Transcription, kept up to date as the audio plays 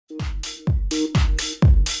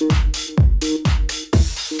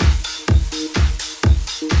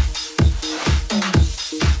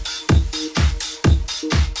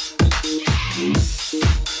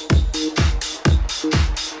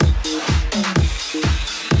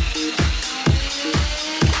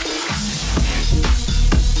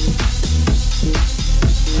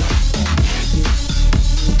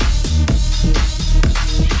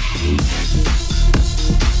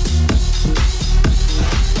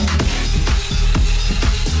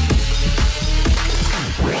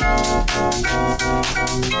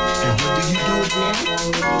And what do you do again?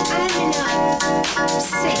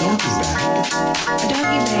 Sales. Donkey bag. A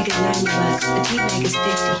doggy bag is $90, a tea bag is 50.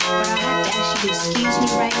 But I'll have to ask you to excuse me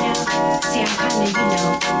right now. See, I'm kinda,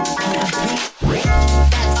 on a break.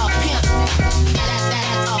 That's all pimp.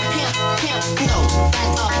 That's all pimp. No,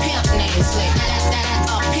 that's all pimp name slick.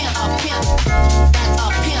 That's all pimp. That's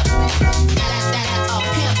all pimp. That's all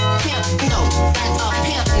pimp. No, that's all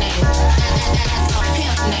pimp name. That's all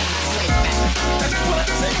pimp name slick. That's what I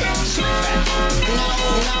say. Slick back. No,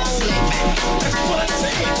 slick back. That's what I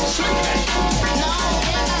say. Slick back. No,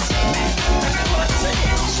 slick back. That's what I say.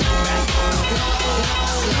 Slick back. No,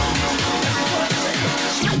 slick back. That's what I say.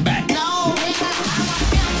 Slick back. No, nigga, I'm a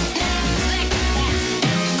pimp.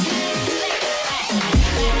 Slick back.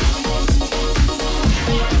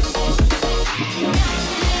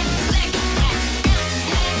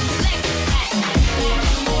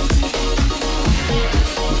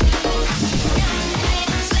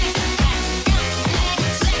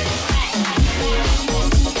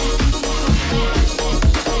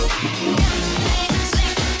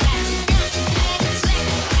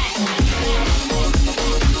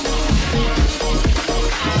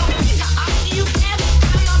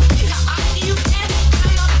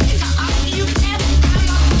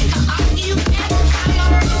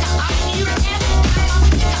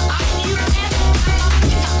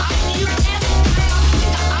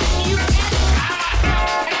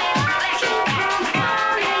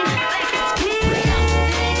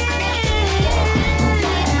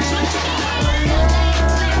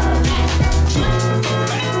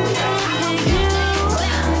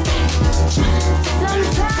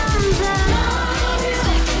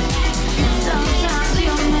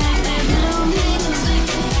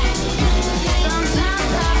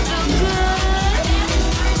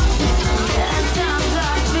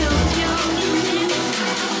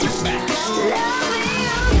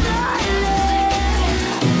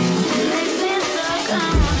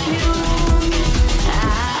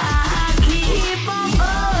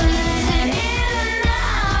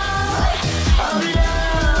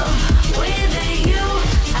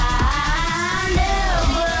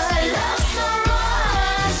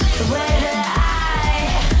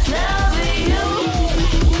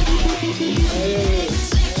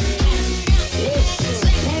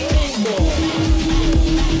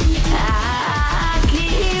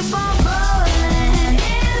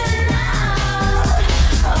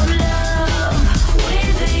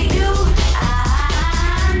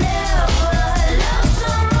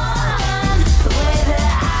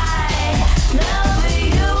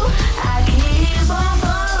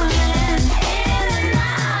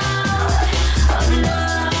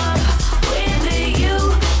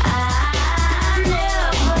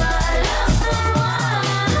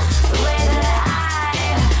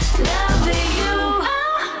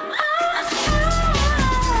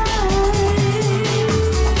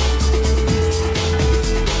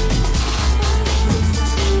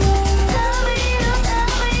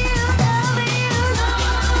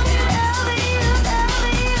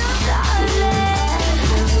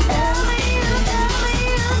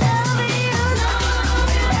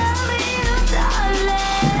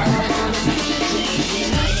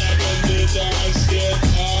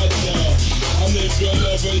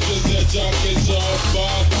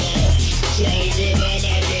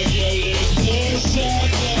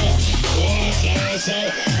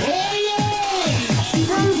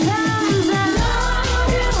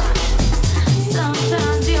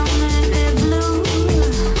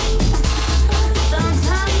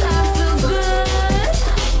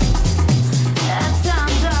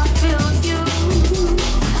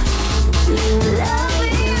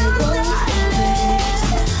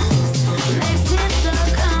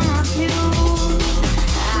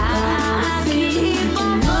 Keep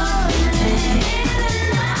on falling in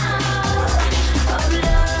and out of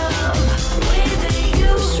love.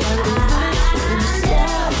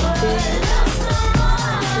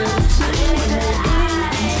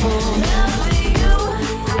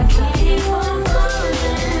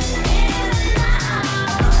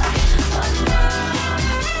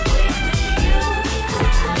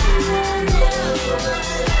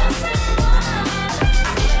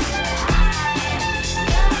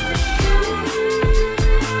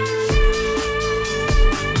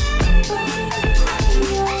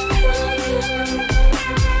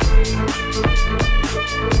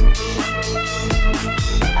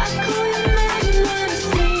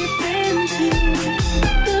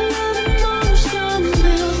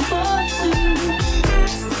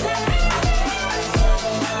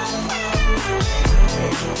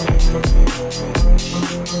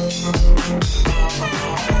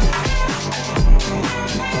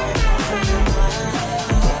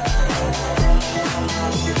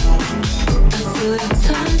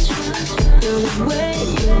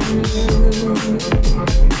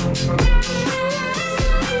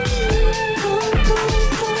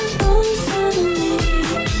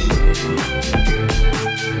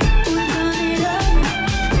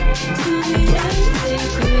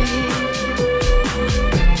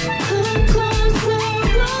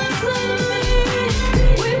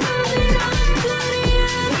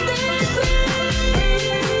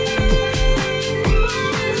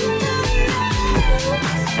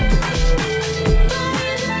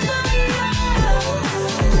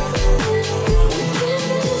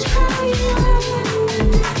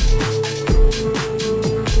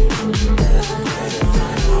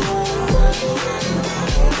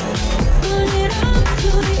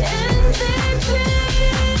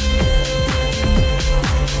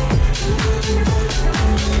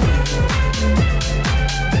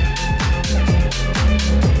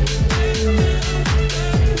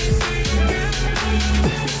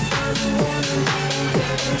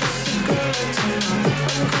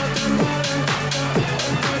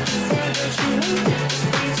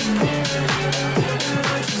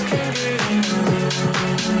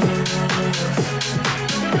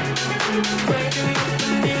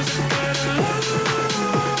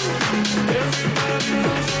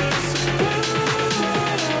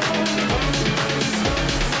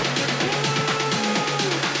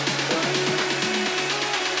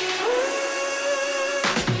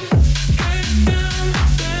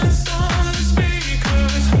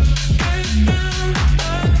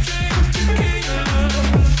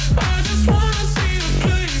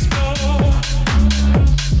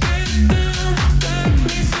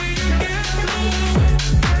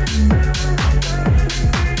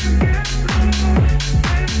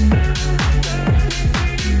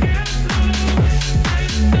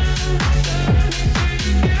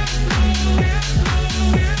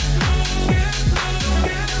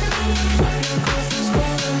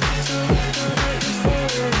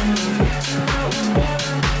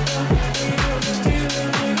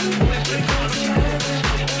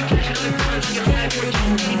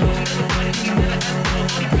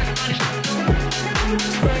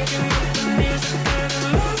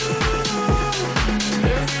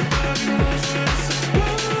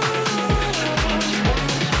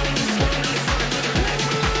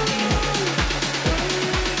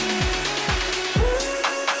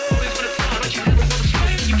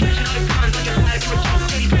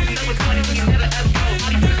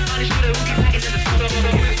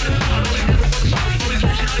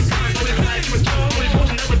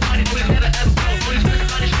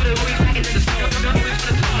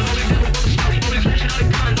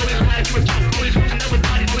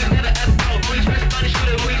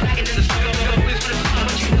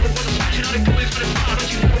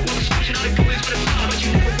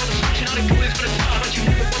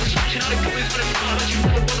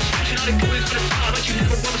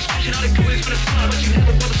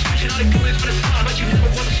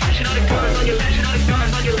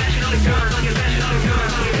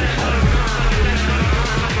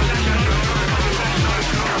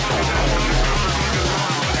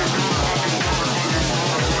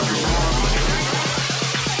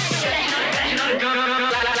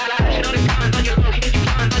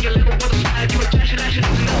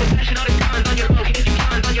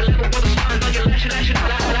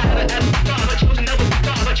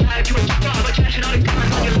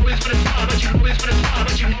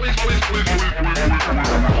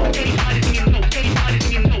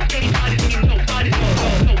 Anybody you know,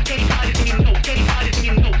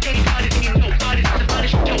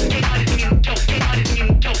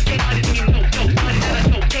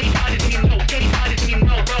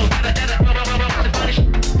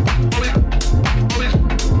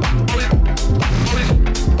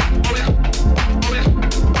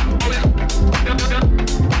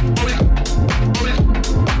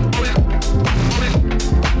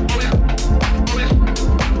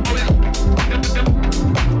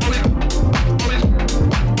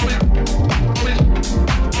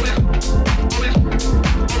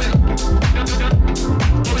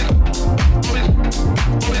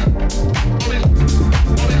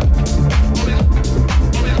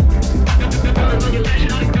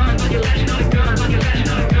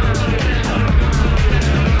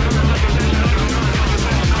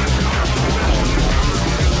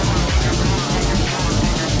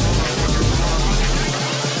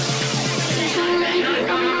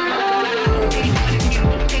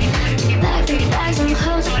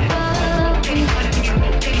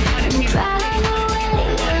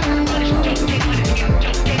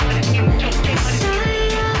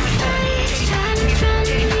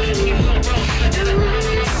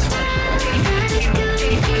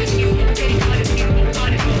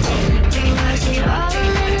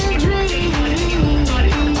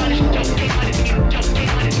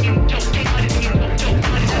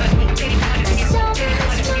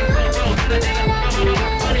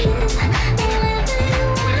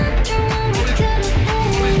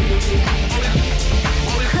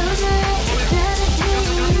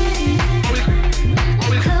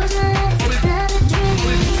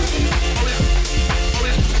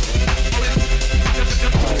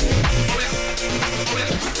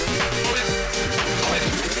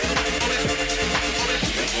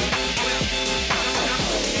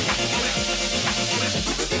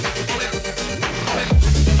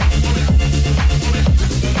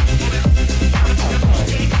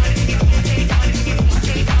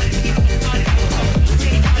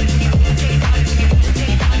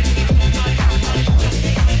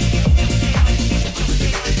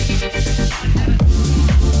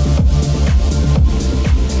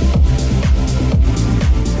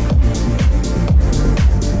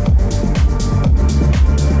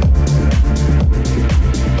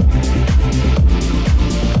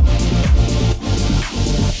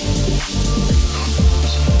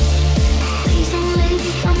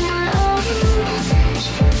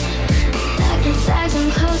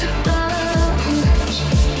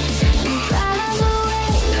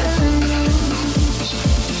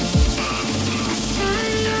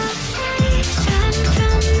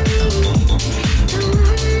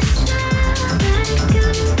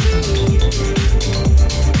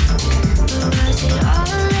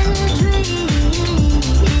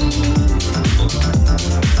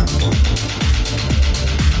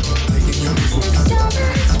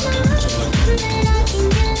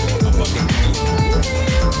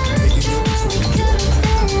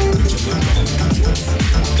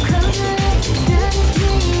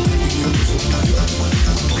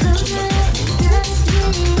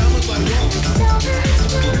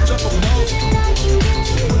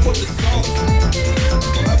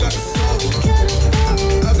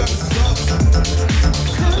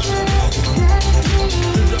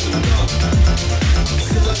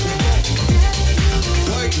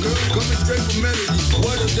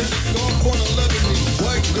 than a scarf on a leather.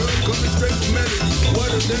 White girl coming straight from Melody.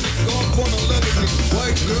 Whiter than a scarf on a leather.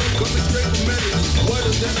 White girl coming straight from Melody.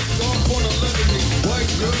 Whiter than a scarf on a leather.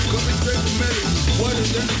 White girl coming straight from Melody. Whiter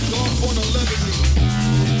than a scarf on a leather.